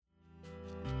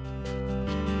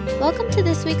Welcome to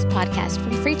this week's podcast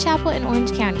from Free Chapel in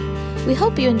Orange County. We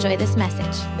hope you enjoy this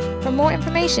message. For more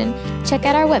information, check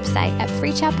out our website at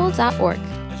freechapel.org.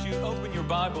 As you open your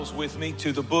Bibles with me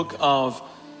to the book of,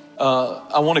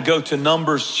 I want to go to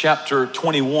Numbers chapter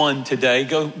 21 today.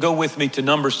 Go with me to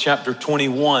Numbers chapter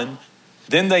 21.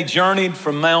 Then they journeyed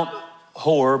from Mount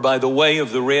Hor by the way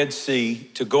of the Red Sea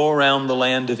to go around the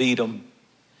land of Edom.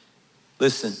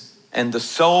 Listen. And the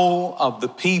soul of the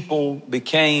people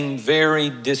became very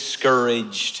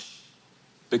discouraged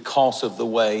because of the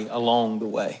way, along the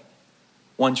way.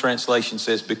 One translation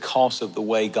says, because of the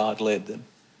way God led them.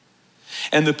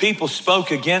 And the people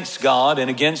spoke against God and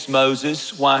against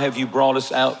Moses. Why have you brought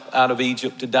us out of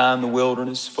Egypt to die in the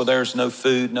wilderness? For there's no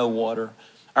food, no water.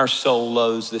 Our soul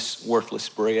loathes this worthless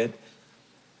bread.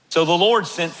 So the Lord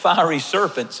sent fiery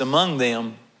serpents among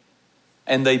them,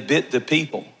 and they bit the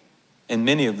people. And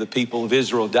many of the people of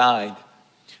Israel died.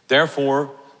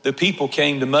 Therefore, the people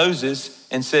came to Moses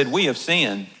and said, we have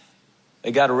sinned.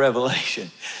 They got a revelation.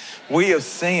 We have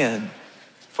sinned,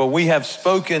 for we have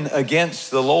spoken against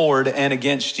the Lord and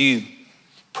against you.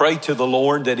 Pray to the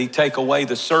Lord that he take away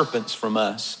the serpents from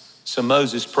us. So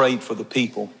Moses prayed for the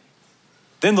people.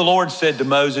 Then the Lord said to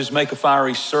Moses, make a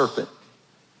fiery serpent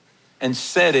and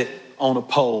set it on a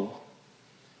pole.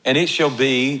 And it shall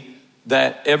be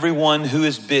that everyone who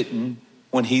is bitten,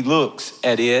 when he looks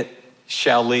at it,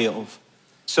 shall live.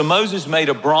 So Moses made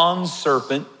a bronze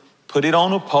serpent, put it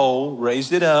on a pole,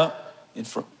 raised it up,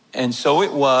 and so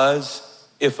it was,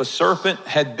 if a serpent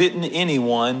had bitten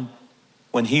anyone,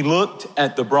 when he looked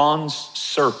at the bronze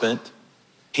serpent,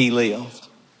 he lived.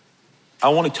 I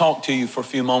want to talk to you for a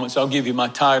few moments. I'll give you my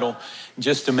title in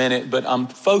just a minute, but I'm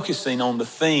focusing on the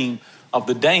theme of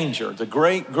the danger, the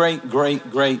great, great,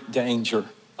 great, great danger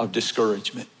of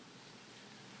discouragement.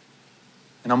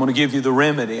 And I'm going to give you the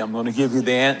remedy. I'm going to give you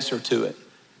the answer to it.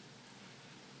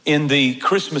 In the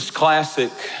Christmas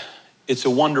classic, It's a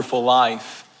Wonderful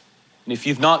Life, and if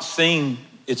you've not seen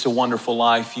It's a Wonderful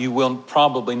Life, you will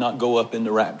probably not go up in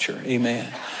the rapture. Amen.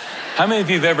 How many of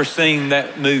you have ever seen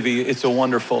that movie, It's a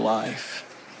Wonderful Life?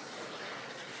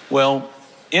 Well,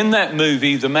 in that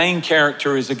movie, the main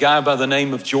character is a guy by the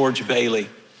name of George Bailey.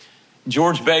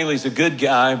 George Bailey's a good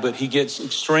guy, but he gets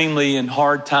extremely in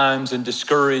hard times and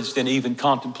discouraged and even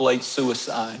contemplates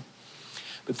suicide.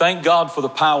 But thank God for the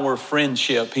power of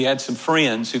friendship. He had some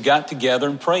friends who got together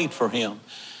and prayed for him.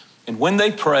 And when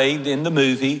they prayed in the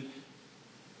movie,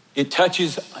 it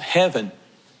touches heaven.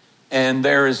 And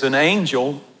there is an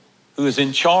angel who is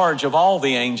in charge of all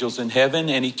the angels in heaven.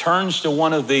 And he turns to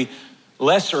one of the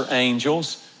lesser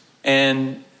angels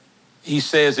and he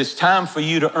says, it's time for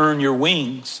you to earn your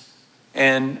wings.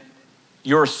 And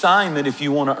your assignment, if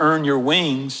you want to earn your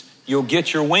wings, you'll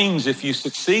get your wings if you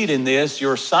succeed in this.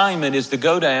 Your assignment is to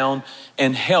go down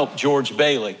and help George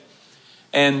Bailey.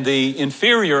 And the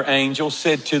inferior angel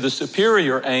said to the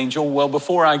superior angel, well,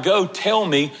 before I go, tell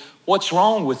me what's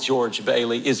wrong with George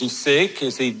Bailey. Is he sick?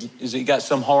 Is he got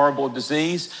some horrible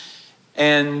disease?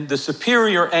 And the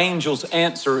superior angel's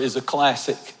answer is a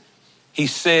classic. He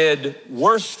said,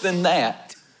 worse than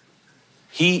that,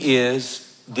 he is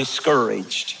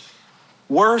discouraged.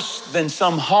 Worse than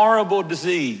some horrible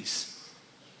disease,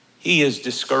 he is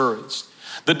discouraged.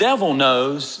 The devil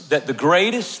knows that the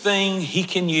greatest thing he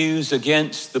can use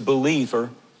against the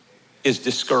believer is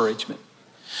discouragement,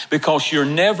 because you're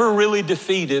never really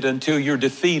defeated until you're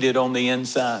defeated on the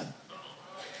inside.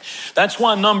 That's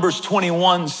why Numbers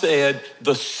 21 said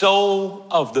the soul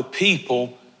of the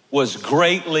people was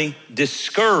greatly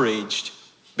discouraged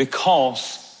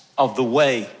because of the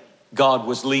way God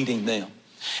was leading them.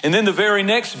 And then the very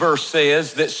next verse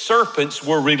says that serpents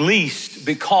were released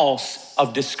because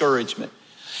of discouragement.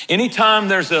 Anytime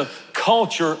there's a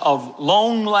culture of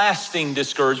long-lasting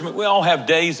discouragement, we all have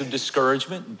days of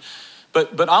discouragement,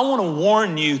 but I want to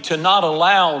warn you to not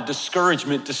allow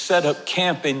discouragement to set up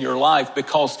camp in your life,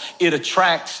 because it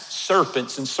attracts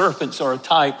serpents, and serpents are a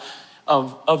type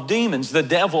of demons. The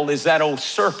devil is that old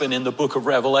serpent in the book of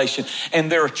Revelation, and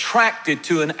they're attracted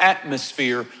to an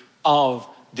atmosphere of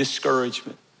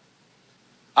discouragement.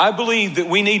 I believe that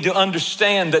we need to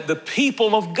understand that the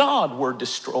people of God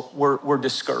were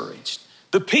discouraged.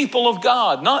 The people of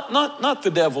God, not the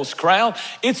devil's crowd.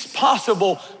 It's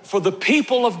possible for the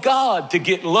people of God to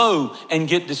get low and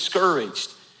get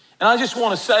discouraged. And I just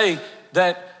want to say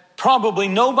that probably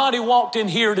nobody walked in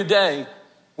here today.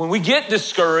 When we get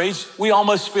discouraged, we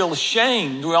almost feel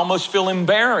ashamed. We almost feel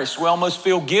embarrassed. We almost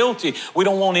feel guilty. We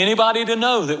don't want anybody to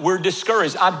know that we're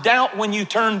discouraged. I doubt when you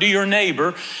turned to your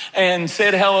neighbor and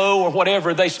said hello or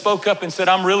whatever, they spoke up and said,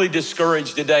 I'm really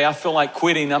discouraged today. I feel like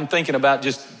quitting. I'm thinking about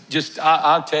just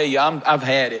I'll tell you, I've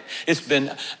had it.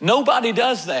 Nobody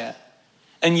does that.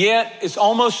 And yet it's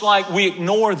almost like we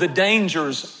ignore the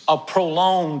dangers of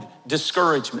prolonged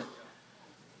discouragement.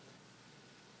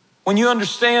 When you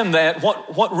understand that,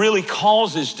 what really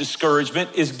causes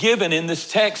discouragement is given in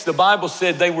this text. The Bible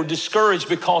said they were discouraged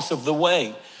because of the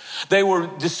way. They were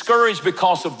discouraged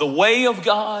because of the way of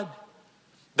God.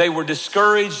 They were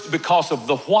discouraged because of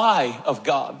the why of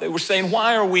God. They were saying,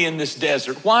 why are we in this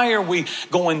desert? Why are we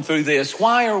going through this?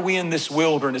 Why are we in this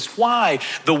wilderness? Why?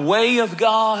 The way of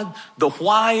God, the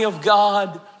why of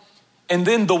God, and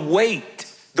then the waiting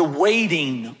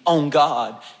on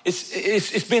God.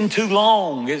 It's been too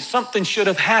long. Something should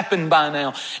have happened by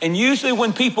now. And usually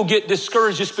when people get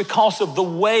discouraged, it's because of the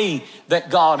way that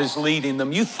God is leading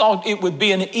them. You thought it would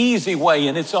be an easy way,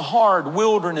 and it's a hard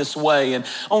wilderness way. And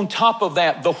on top of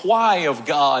that, the why of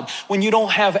God, when you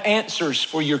don't have answers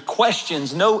for your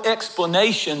questions, no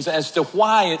explanations as to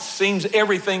why it seems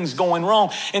everything's going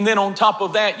wrong. And then on top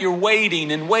of that, you're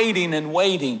waiting and waiting and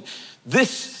waiting.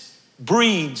 This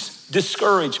breeds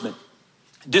discouragement.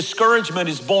 Discouragement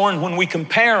is born when we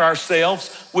compare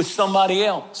ourselves with somebody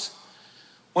else.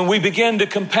 When we begin to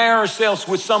compare ourselves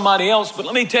with somebody else. But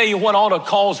let me tell you what ought to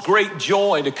cause great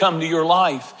joy to come to your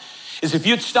life is if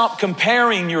you'd stop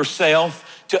comparing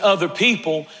yourself to other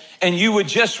people and you would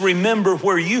just remember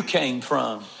where you came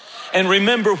from and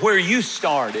remember where you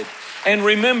started and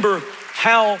remember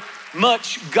how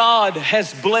much God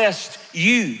has blessed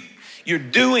you. You're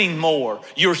doing more,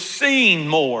 you're seeing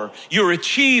more, you're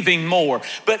achieving more.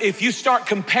 But if you start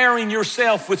comparing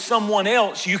yourself with someone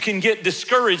else, you can get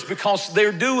discouraged because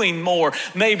they're doing more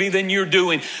maybe than you're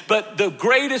doing. But the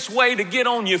greatest way to get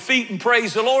on your feet and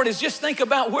praise the Lord is just think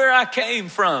about where I came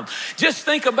from. Just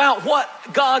think about what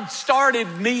God started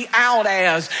me out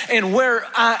as and where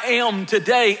I am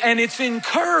today. And it's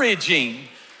encouraging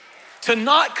to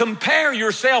not compare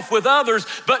yourself with others,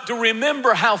 but to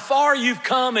remember how far you've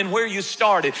come and where you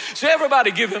started. So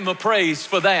everybody give him a praise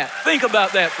for that. Think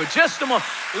about that for just a moment.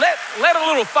 Let a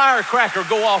little firecracker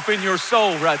go off in your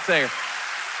soul right there.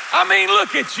 I mean,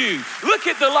 look at you. Look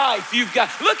at the life you've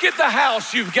got. Look at the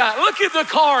house you've got. Look at the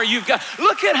car you've got.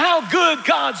 Look at how good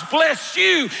God's blessed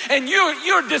you. And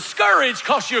you're discouraged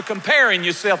because you're comparing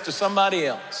yourself to somebody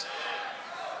else.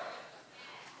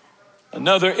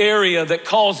 Another area that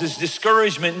causes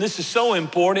discouragement, and this is so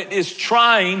important, is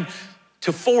trying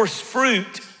to force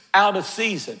fruit out of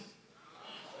season.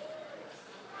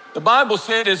 The Bible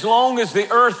said as long as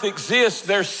the earth exists,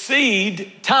 there's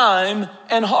seed, time,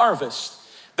 and harvest.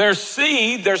 There's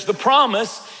seed, there's the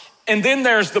promise, and then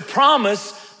there's the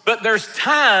promise, but there's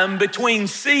time between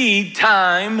seed,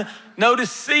 time,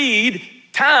 notice seed,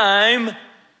 time,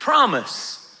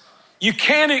 promise. You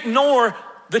can't ignore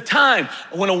the time.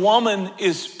 When a woman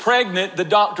is pregnant, the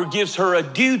doctor gives her a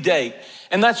due date.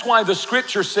 And that's why the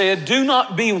scripture said, do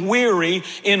not be weary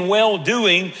in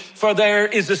well-doing, for there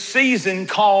is a season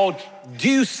called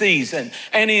due season.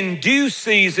 And in due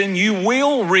season, you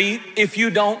will reap if you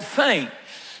don't faint.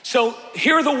 So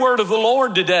hear the word of the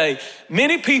Lord today.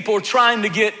 Many people are trying to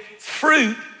get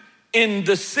fruit in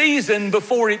the season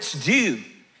before it's due.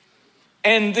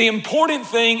 And the important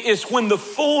thing is when the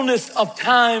fullness of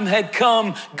time had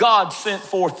come, God sent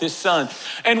forth his son.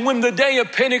 And when the day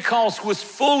of Pentecost was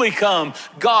fully come,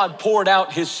 God poured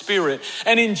out his spirit.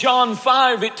 And in John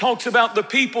 5, it talks about the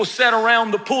people sat around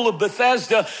the pool of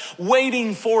Bethesda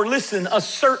waiting for, listen, a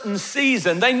certain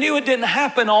season. They knew it didn't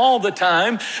happen all the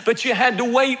time, but you had to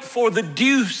wait for the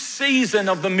due season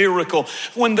of the miracle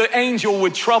when the angel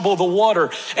would trouble the water.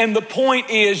 And the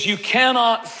point is, you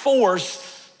cannot force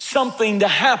something to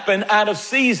happen out of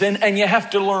season, and you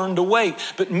have to learn to wait.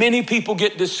 But many people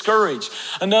get discouraged.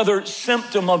 Another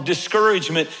symptom of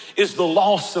discouragement is the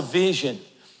loss of vision.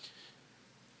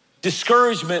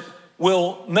 Discouragement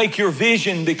will make your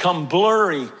vision become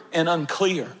blurry and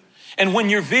unclear. And when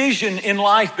your vision in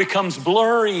life becomes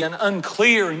blurry and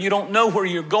unclear and you don't know where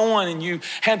you're going and you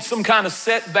had some kind of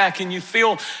setback and you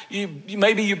feel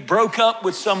maybe you broke up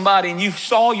with somebody and you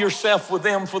saw yourself with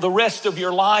them for the rest of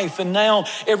your life and now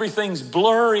everything's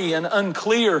blurry and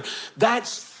unclear,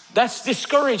 that's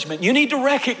discouragement. You need to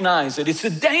recognize it. It's a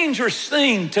dangerous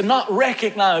thing to not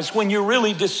recognize when you're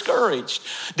really discouraged.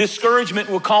 Discouragement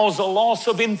will cause a loss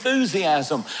of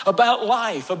enthusiasm about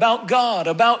life, about God,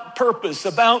 about purpose,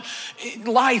 about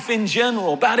life in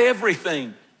general, about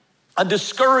everything. A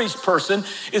discouraged person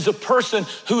is a person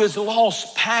who has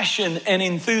lost passion and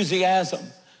enthusiasm.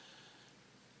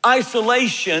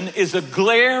 Isolation is a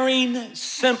glaring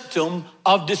symptom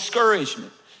of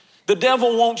discouragement. The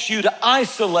devil wants you to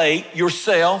isolate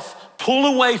yourself pull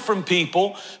away from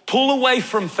people, pull away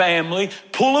from family,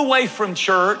 pull away from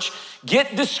church,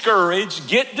 get discouraged,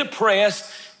 get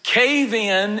depressed, cave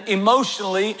in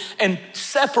emotionally and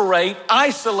separate,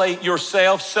 isolate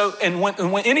yourself.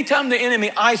 Anytime the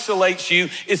enemy isolates you,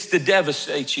 it's to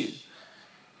devastate you.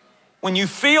 When you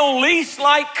feel least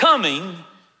like coming,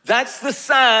 that's the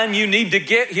sign you need to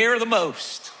get here the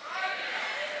most.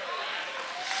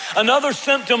 Another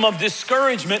symptom of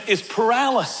discouragement is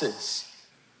paralysis.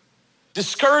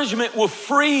 Discouragement will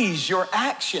freeze your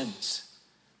actions.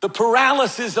 The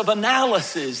paralysis of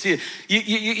analysis.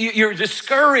 You're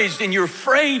discouraged and you're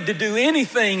afraid to do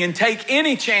anything and take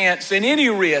any chance and any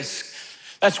risk.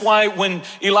 That's why when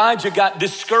Elijah got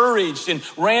discouraged and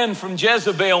ran from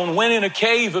Jezebel and went in a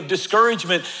cave of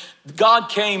discouragement, God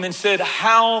came and said,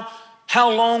 how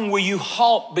long will you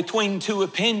halt between two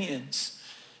opinions?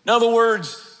 In other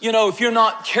words, if you're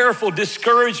not careful,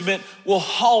 discouragement will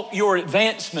halt your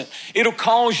advancement. It'll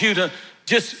cause you to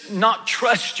just not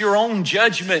trust your own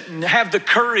judgment and have the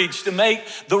courage to make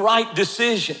the right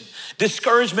decision.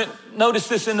 Discouragement, notice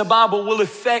this in the Bible, will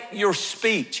affect your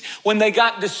speech. When they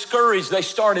got discouraged, they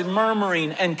started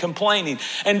murmuring and complaining.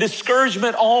 And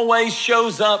discouragement always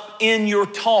shows up in your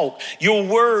talk. Your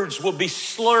words will be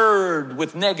slurred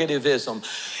with negativism.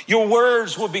 Your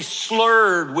words will be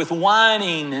slurred with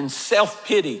whining and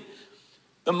self-pity.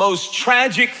 The most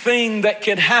tragic thing that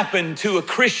can happen to a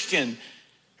Christian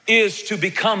is to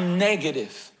become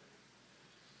negative.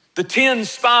 The 10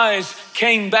 spies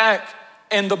came back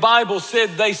and the Bible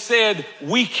said,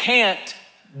 we can't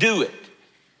do it.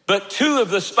 But 2 of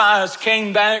the spies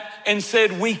came back and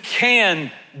said, we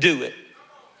can do it.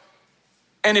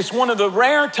 And it's one of the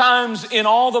rare times in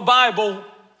all the Bible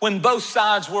when both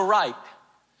sides were right.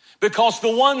 Because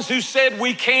the ones who said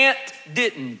we can't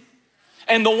didn't.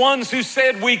 And the ones who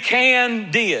said we can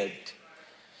did.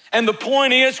 And the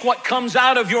point is, what comes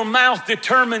out of your mouth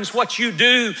determines what you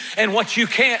do and what you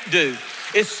can't do,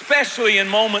 especially in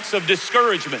moments of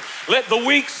discouragement. Let the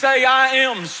weak say, I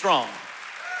am strong.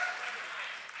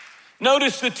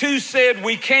 Notice the 2 said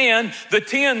we can, the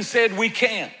 10 said we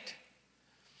can't.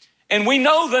 And we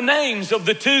know the names of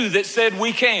the 2 that said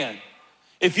we can.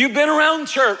 If you've been around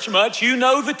church much, you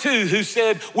know the 2 who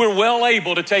said we're well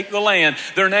able to take the land.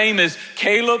 Their name is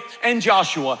Caleb and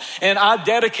Joshua. And I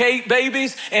dedicate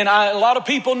babies, and a lot of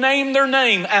people name their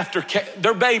name after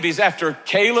their babies after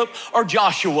Caleb or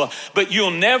Joshua. But you'll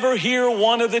never hear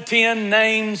one of the 10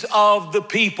 names of the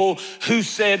people who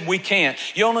said we can't.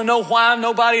 You want to know why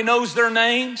nobody knows their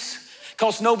names?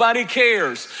 Because nobody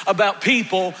cares about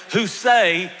people who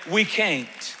say we can't.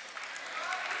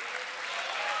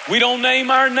 We don't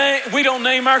name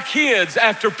our kids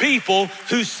after people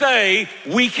who say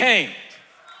we can't.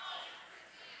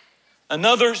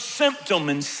 Another symptom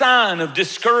and sign of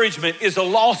discouragement is a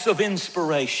loss of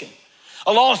inspiration,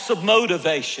 a loss of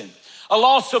motivation, a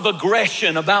loss of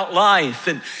aggression about life.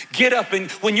 And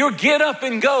when your get up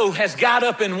and go has got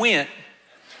up and went,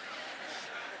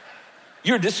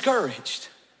 you're discouraged.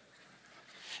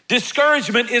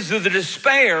 Discouragement is the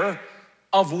despair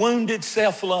of wounded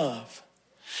self-love.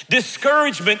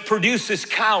 Discouragement produces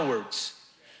cowards.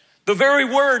 The very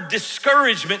word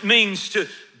discouragement means to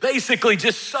basically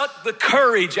just suck the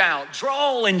courage out,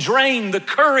 draw and drain the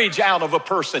courage out of a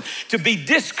person. To be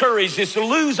discouraged is to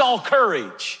lose all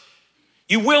courage.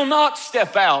 You will not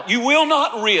step out. You will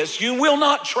not risk. You will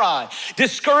not try.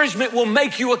 Discouragement will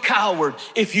make you a coward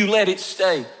if you let it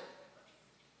stay.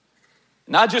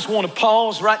 And I just want to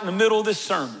pause right in the middle of this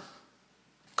sermon,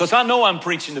 because I know I'm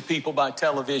preaching to people by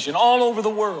television all over the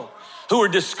world who are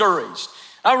discouraged.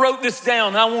 I wrote this down,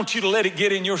 and I want you to let it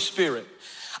get in your spirit.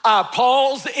 I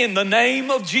pause in the name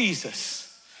of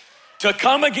Jesus to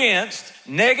come against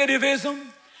negativism,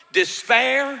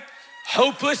 despair,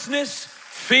 hopelessness,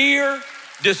 fear,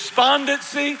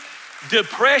 despondency,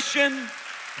 depression,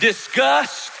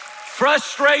 disgust,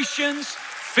 frustrations,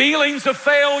 feelings of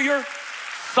failure,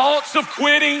 thoughts of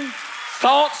quitting,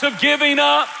 thoughts of giving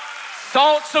up,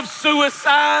 thoughts of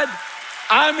suicide.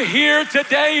 I'm here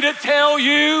today to tell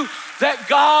you that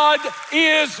God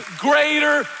is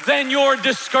greater than your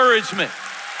discouragement.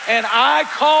 And I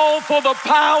call for the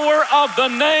power of the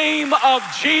name of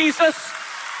Jesus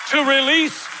to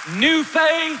release new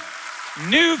faith,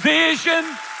 new vision,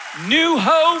 new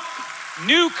hope,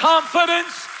 new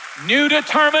confidence, new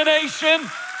determination,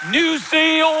 new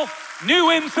zeal,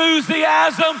 new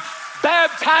enthusiasm.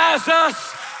 Baptize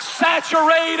us,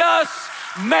 saturate us,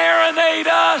 marinate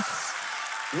us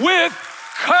with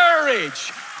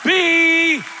courage.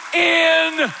 Be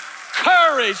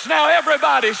encouraged. Now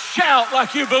everybody shout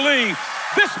like you believe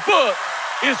this book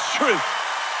is true.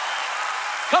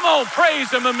 Come on,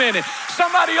 praise him a minute.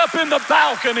 Somebody up in the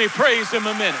balcony, praise him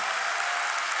a minute.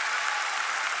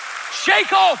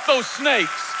 Shake off those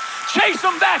snakes. Chase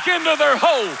them back into their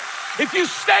hole. If you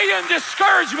stay in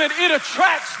discouragement, it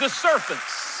attracts the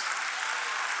serpents.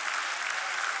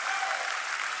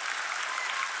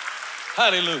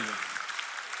 Hallelujah.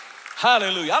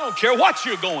 Hallelujah. I don't care what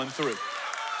you're going through.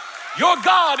 Your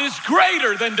God is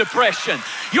greater than depression.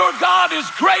 Your God is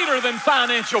greater than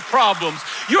financial problems.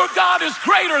 Your God is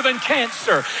greater than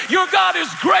cancer. Your God is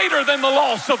greater than the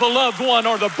loss of a loved one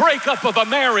or the breakup of a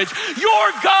marriage.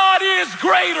 Your God is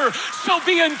greater, so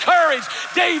be encouraged.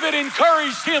 David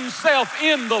encouraged himself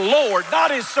in the Lord,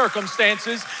 not his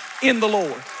circumstances, in the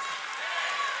Lord.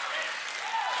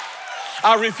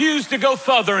 I refuse to go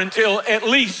further until at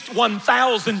least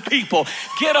 1,000 people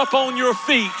get up on your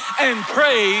feet and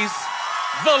praise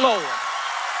the Lord.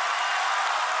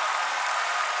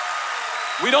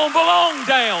 We don't belong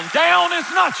down. Down is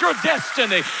not your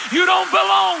destiny. You don't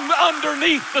belong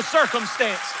underneath the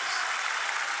circumstances.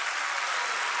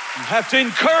 You have to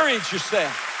encourage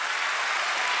yourself.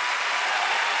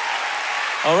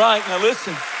 All right, now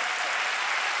listen.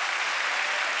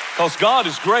 Because God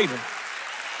is greater.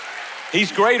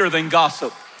 He's greater than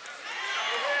gossip.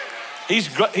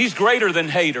 He's greater than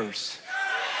haters.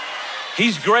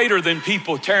 He's greater than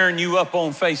people tearing you up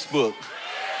on Facebook.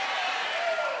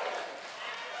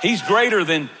 He's greater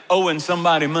than owing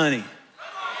somebody money.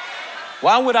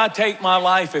 Why would I take my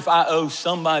life if I owe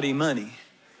somebody money?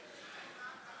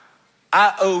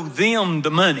 I owe them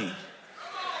the money.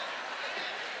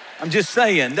 I'm just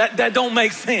saying, that don't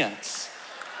make sense.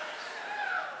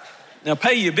 Now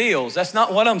pay your bills. That's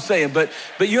not what I'm saying, but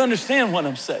you understand what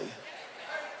I'm saying.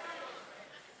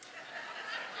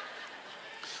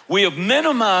 We have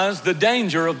minimized the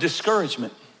danger of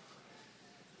discouragement.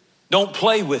 Don't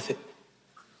play with it.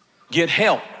 Get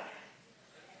help.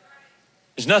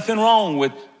 There's nothing wrong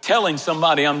with telling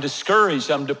somebody I'm discouraged,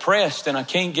 I'm depressed, and I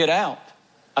can't get out.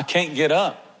 I can't get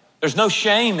up. There's no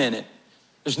shame in it.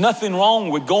 There's nothing wrong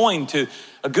with going to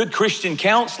a good Christian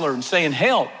counselor and saying,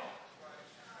 help.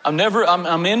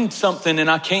 I'm in something and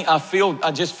I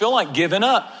just feel like giving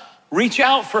up. Reach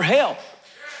out for help.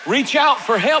 Reach out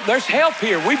for help. There's help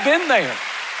here. We've been there.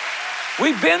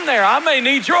 We've been there. I may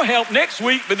need your help next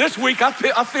week, but this week I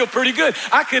feel pretty good.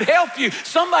 I could help you.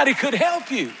 Somebody could help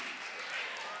you.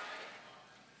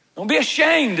 Don't be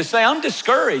ashamed to say, I'm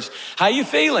discouraged. How you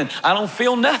feeling? I don't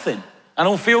feel nothing. I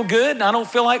don't feel good, and I don't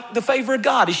feel like the favor of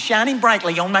God is shining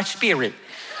brightly on my spirit.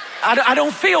 I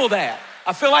don't feel that.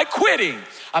 I feel like quitting.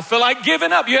 I feel like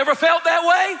giving up. You ever felt that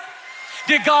way?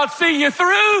 Did God see you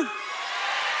through?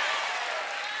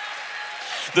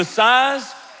 The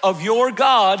size of your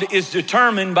God is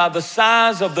determined by the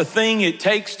size of the thing it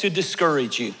takes to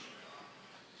discourage you.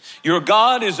 Your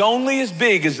God is only as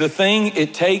big as the thing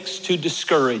it takes to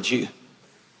discourage you.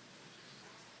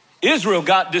 Israel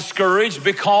got discouraged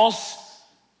because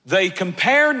they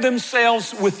compared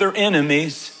themselves with their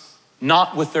enemies,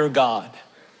 not with their God.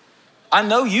 I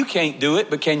know you can't do it,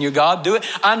 but can your God do it?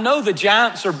 I know the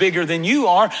giants are bigger than you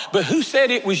are, but who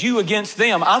said it was you against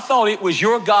them? I thought it was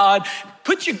your God.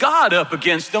 Put your God up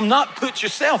against them, not put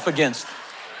yourself against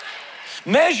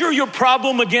them. Measure your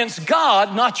problem against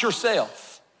God, not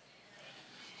yourself.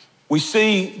 We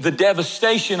see the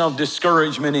devastation of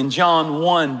discouragement in John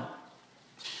 1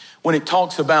 when it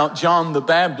talks about John the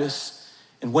Baptist.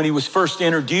 And when he was first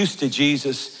introduced to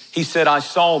Jesus, he said, I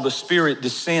saw the Spirit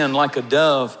descend like a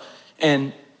dove,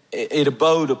 and it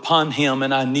abode upon him,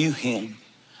 and I knew him.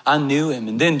 I knew him.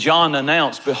 And then John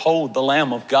announced, behold, the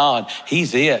Lamb of God.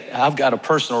 He's it. I've got a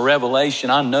personal revelation.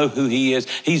 I know who he is.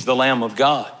 He's the Lamb of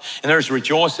God. And there's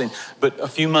rejoicing. But a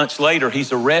few months later,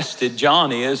 he's arrested,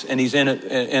 John is, and he's in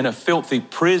a filthy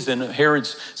prison,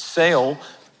 Herod's cell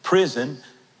prison.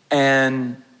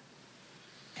 And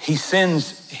he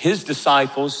sends his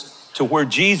disciples to where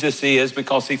Jesus is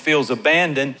because he feels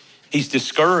abandoned. He's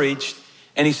discouraged.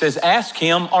 And he says, ask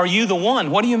him, are you the one?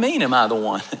 What do you mean, am I the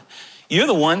one? You're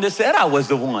the one that said I was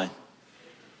the one.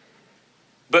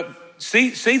 But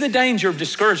see the danger of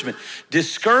discouragement.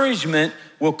 Discouragement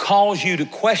will cause you to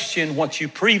question what you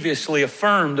previously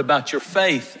affirmed about your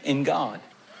faith in God.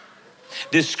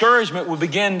 Discouragement will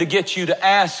begin to get you to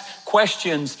ask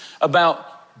questions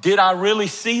about, did I really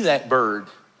see that bird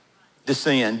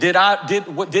descend? Did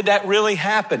that really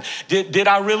happen? Did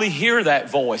I really hear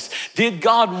that voice? Did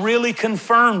God really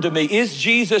confirm to me? Is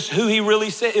Jesus who he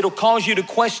really said? It'll cause you to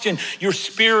question your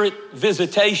spirit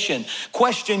visitation,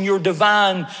 question your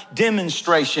divine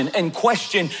demonstration, and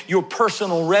question your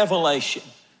personal revelation.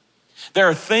 There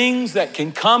are things that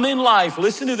can come in life,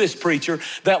 listen to this, preacher,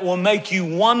 that will make you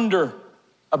wonder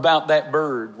about that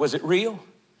bird. Was it real?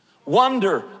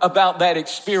 Wonder about that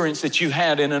experience that you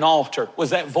had in an altar.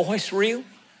 Was that voice real?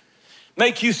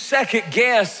 Make you second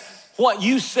guess what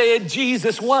you said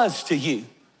Jesus was to you.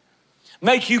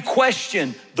 Make you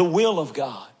question the will of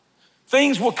God.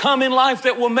 Things will come in life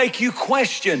that will make you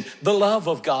question the love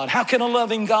of God. How can a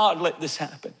loving God let this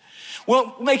happen?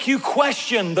 Will make you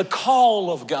question the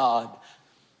call of God,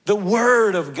 the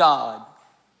word of God.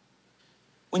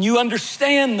 When you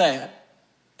understand that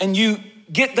and you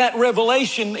get that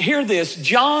revelation, hear this,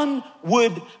 John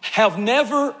would have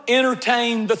never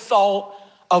entertained the thought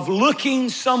of looking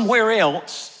somewhere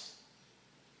else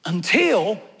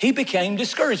until he became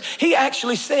discouraged. He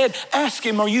actually said, ask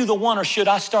him, are you the one or should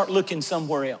I start looking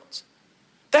somewhere else?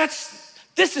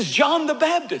 This is John the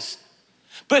Baptist.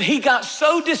 But he got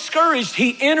so discouraged,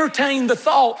 he entertained the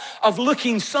thought of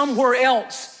looking somewhere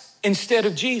else instead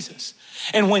of Jesus.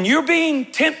 And when you're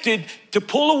being tempted to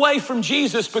pull away from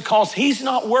Jesus because he's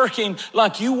not working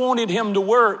like you wanted him to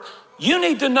work, you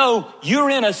need to know you're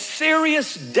in a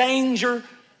serious danger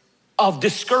of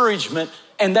discouragement,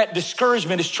 and that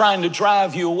discouragement is trying to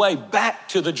drive you away back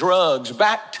to the drugs,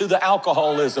 back to the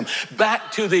alcoholism,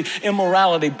 back to the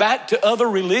immorality, back to other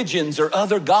religions or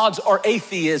other gods or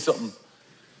atheism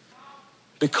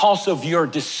because of your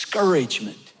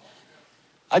discouragement.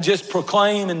 I just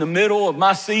proclaim in the middle of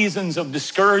my seasons of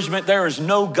discouragement, there is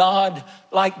no God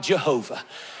like Jehovah.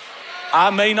 I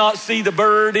may not see the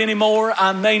bird anymore.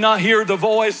 I may not hear the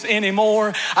voice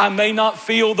anymore. I may not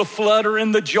feel the flutter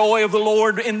and the joy of the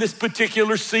Lord in this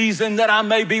particular season that I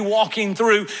may be walking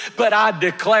through. But I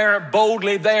declare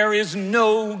boldly, there is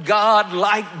no God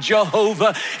like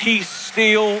Jehovah. He's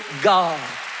still God.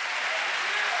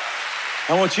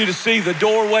 I want you to see the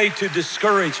doorway to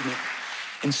discouragement.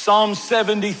 In Psalm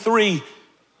 73,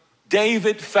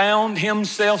 David found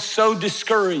himself so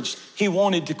discouraged, he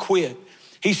wanted to quit.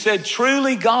 He said,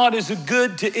 truly God is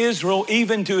good to Israel,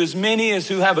 even to as many as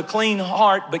who have a clean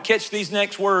heart. But catch these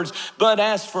next words. But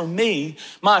as for me,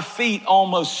 my feet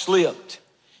almost slipped.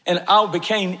 And I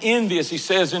became envious, he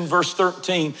says in verse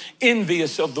 13,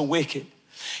 envious of the wicked.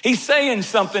 He's saying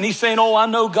something. He's saying, oh, I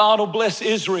know God will bless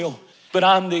Israel, but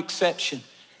I'm the exception.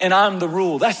 And I'm the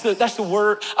rule. That's the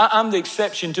word. I'm the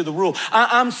exception to the rule.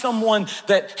 I'm someone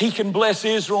that he can bless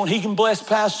Israel and he can bless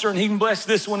pastor and he can bless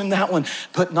this one and that one,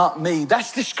 but not me.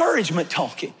 That's discouragement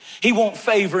talking. He won't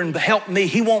favor and help me.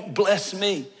 He won't bless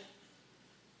me.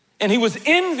 And he was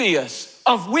envious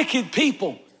of wicked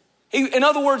people. In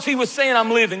other words, he was saying,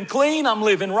 I'm living clean, I'm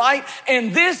living right,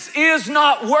 and this is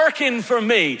not working for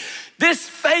me. This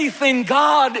faith in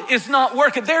God is not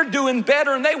working. They're doing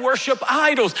better and they worship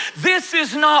idols. This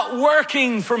is not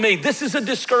working for me. This is a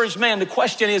discouraged man. The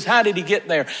question is, how did he get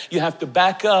there? You have to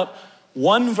back up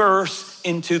one verse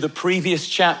into the previous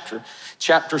chapter.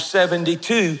 Chapter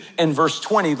 72 and verse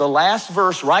 20, the last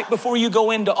verse right before you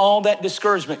go into all that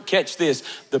discouragement. Catch this.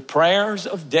 The prayers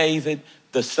of David,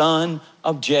 the son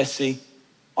of Jesse,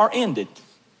 are ended.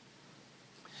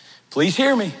 Please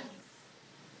hear me.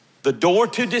 The door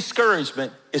to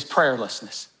discouragement is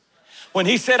prayerlessness. When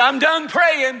he said, I'm done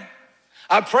praying,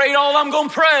 I prayed all I'm going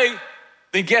to pray,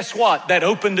 then guess what? That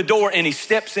opened the door and he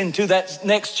steps into that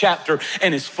next chapter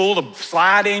and is full of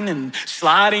sliding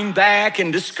back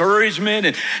and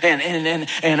discouragement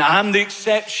and I'm the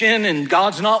exception and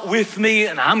God's not with me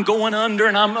and I'm going under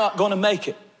and I'm not going to make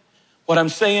it. What I'm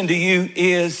saying to you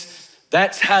is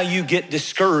that's how you get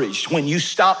discouraged. When you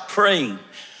stop praying,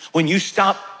 when you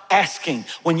stop asking,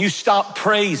 when you stop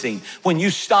praising, when you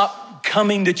stop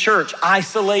coming to church,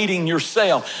 isolating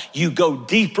yourself, you go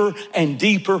deeper and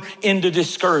deeper into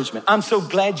discouragement. I'm so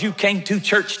glad you came to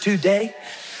church today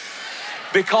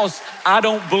because I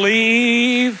don't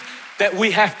believe that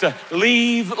we have to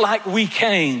leave like we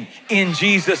came in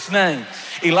Jesus' name.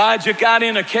 Elijah got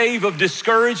in a cave of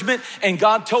discouragement and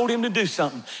God told him to do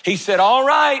something. He said, all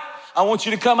right, I want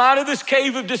you to come out of this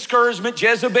cave of discouragement.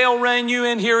 Jezebel ran you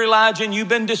in here, Elijah, and you've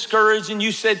been discouraged and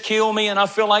you said, kill me and I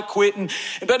feel like quitting.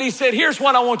 But he said, here's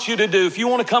what I want you to do. If you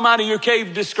want to come out of your cave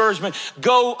of discouragement,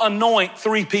 go anoint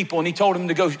 3 people. And he told him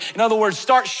to go. In other words,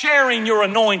 start sharing your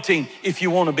anointing if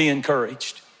you want to be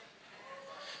encouraged.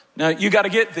 Now you got to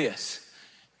get this.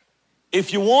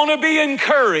 If you want to be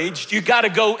encouraged, you got to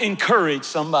go encourage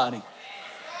somebody.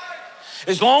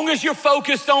 As long as you're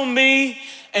focused on me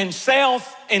and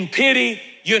self and pity,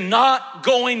 you're not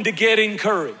going to get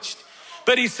encouraged.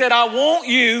 But he said, I want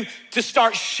you to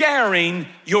start sharing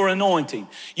your anointing.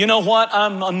 You know what?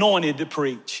 I'm anointed to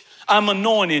preach. I'm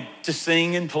anointed to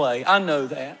sing and play. I know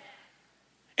that.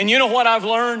 And you know what I've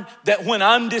learned? That when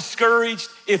I'm discouraged,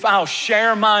 if I'll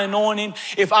share my anointing,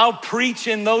 if I'll preach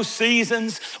in those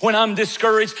seasons when I'm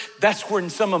discouraged, that's when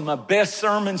some of my best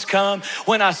sermons come.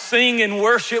 When I sing in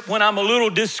worship, when I'm a little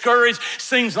discouraged,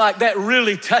 seems like that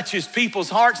really touches people's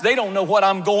hearts. They don't know what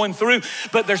I'm going through,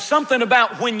 but there's something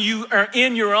about when you are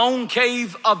in your own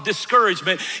cave of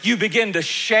discouragement, you begin to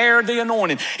share the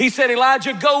anointing. He said,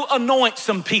 Elijah, go anoint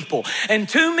some people. And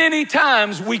too many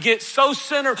times we get so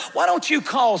centered. Why don't you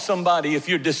call somebody if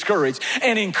you're discouraged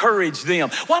and encourage them?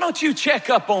 Why don't you check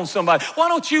up on somebody? Why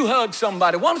don't you hug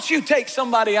somebody? Why don't you take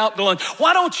somebody out to lunch?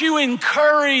 Why don't you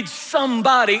encourage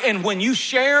somebody? And when you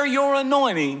share your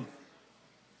anointing,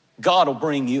 God will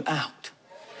bring you out.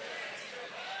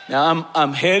 Now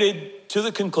I'm headed to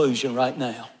the conclusion right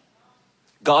now.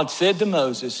 God said to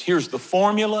Moses, here's the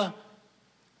formula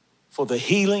for the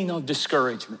healing of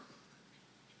discouragement.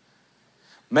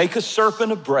 Make a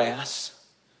serpent of brass,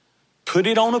 put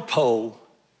it on a pole,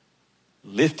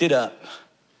 lift it up,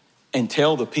 and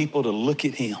tell the people to look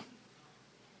at him.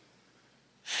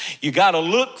 You got to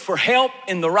look for help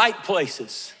in the right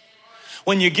places.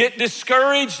 When you get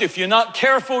discouraged, if you're not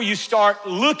careful, you start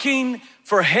looking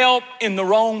for help in the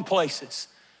wrong places.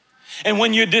 And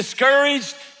when you're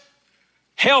discouraged,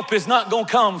 help is not going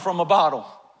to come from a bottle.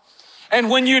 And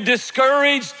when you're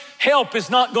discouraged, help is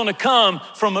not going to come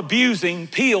from abusing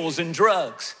pills and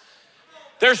drugs.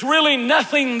 There's really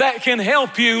nothing that can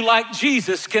help you like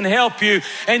Jesus can help you.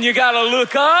 And you got to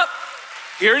look up.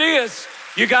 Here it is.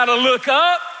 You got to look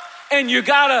up and you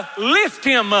got to lift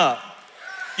him up.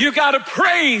 You got to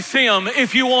praise him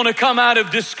if you want to come out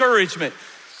of discouragement.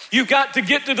 You got to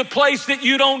get to the place that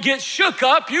you don't get shook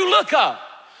up, you look up.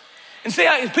 And see,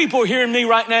 people are hearing me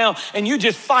right now and you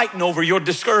just fighting over your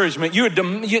discouragement.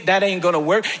 That ain't gonna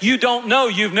work. You don't know,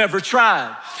 you've never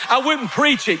tried. I wouldn't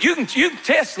preach it. You can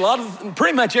test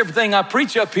pretty much everything I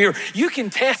preach up here, you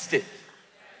can test it.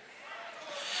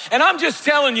 And I'm just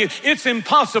telling you, it's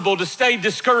impossible to stay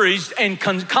discouraged and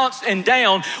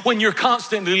down when you're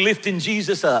constantly lifting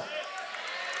Jesus up.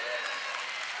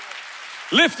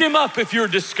 Lift him up if you're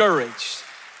discouraged.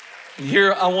 And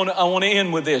here I want to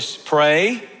end with this.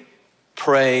 Pray,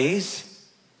 praise,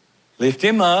 lift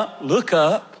him up, look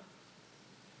up,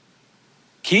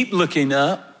 keep looking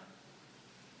up,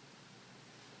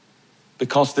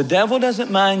 because the devil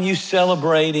doesn't mind you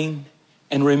celebrating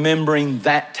and remembering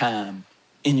that time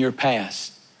in your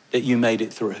past that you made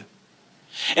it through.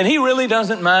 And he really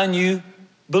doesn't mind you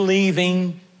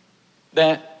believing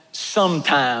that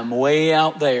sometime way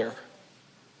out there,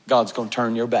 God's going to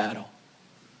turn your battle.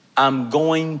 I'm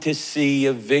going to see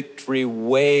a victory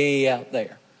way out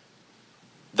there.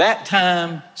 That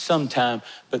time, sometime.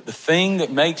 But the thing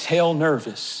that makes hell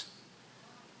nervous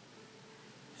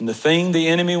and the thing the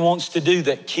enemy wants to do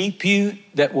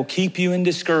that will keep you in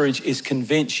discouraged is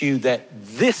convince you that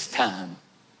this time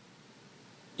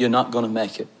you're not going to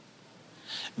make it.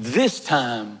 This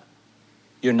time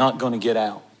you're not going to get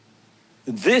out.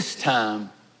 This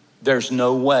time there's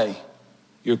no way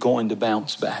you're going to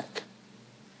bounce back.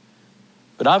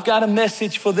 But I've got a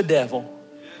message for the devil.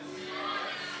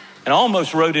 And I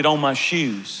almost wrote it on my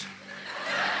shoes.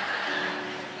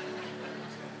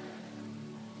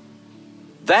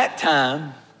 That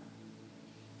time,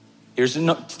 here's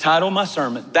the title of my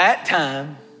sermon. That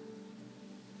time,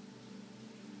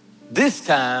 this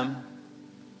time,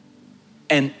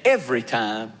 and every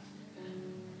time,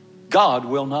 God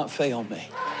will not fail me.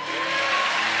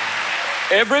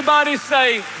 Everybody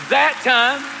say, that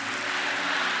time,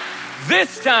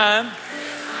 this time,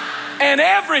 and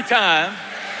every time,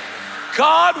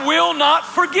 God will not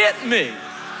forget me.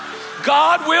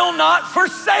 God will not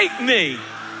forsake me.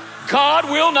 God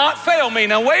will not fail me.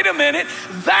 Now wait a minute,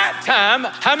 that time,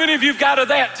 how many of you have got a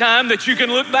that time that you can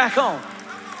look back on?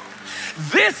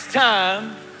 This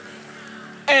time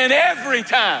and every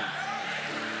time,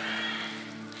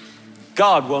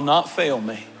 God will not fail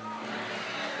me.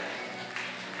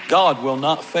 God will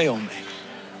not fail me.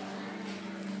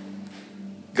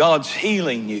 God's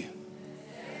healing you.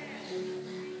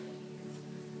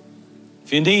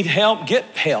 If you need help, get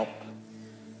help.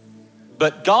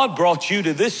 But God brought you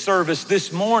to this service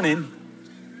this morning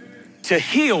to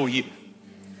heal you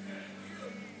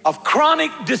of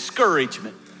chronic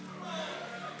discouragement.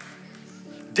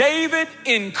 David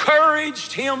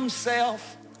encouraged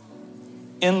himself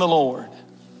in the Lord.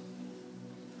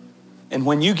 And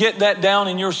when you get that down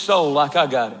in your soul like I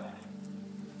got it,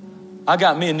 I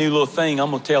got me a new little thing I'm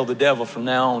going to tell the devil from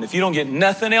now on. If you don't get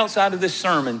nothing else out of this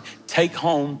sermon, take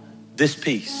home this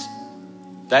piece.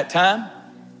 That time,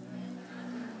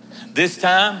 this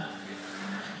time,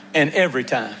 and every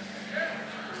time,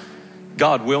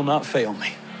 God will not fail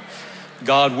me.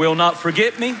 God will not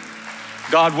forget me.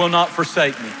 God will not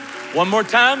forsake me. One more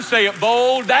time, say it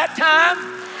bold. That time.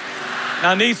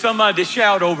 Now I need somebody to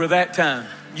shout over that time.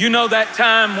 You know that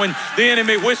time when the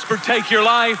enemy whispered, take your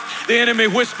life. The enemy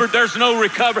whispered, there's no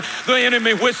recovery. The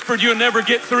enemy whispered, you'll never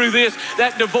get through this,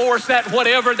 that divorce, that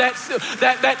whatever,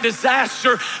 that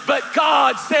disaster. But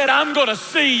God said, I'm going to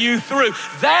see you through.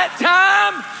 That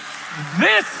time,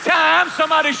 this time,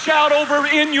 somebody shout over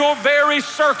in your very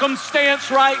circumstance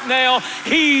right now,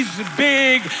 He's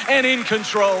big and in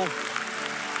control.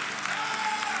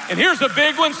 And here's a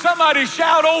big one. Somebody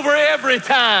shout over every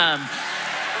time.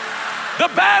 The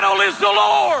battle is the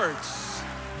Lord's.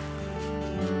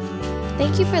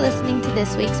 Thank you for listening to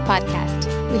this week's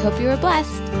podcast. We hope you were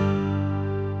blessed.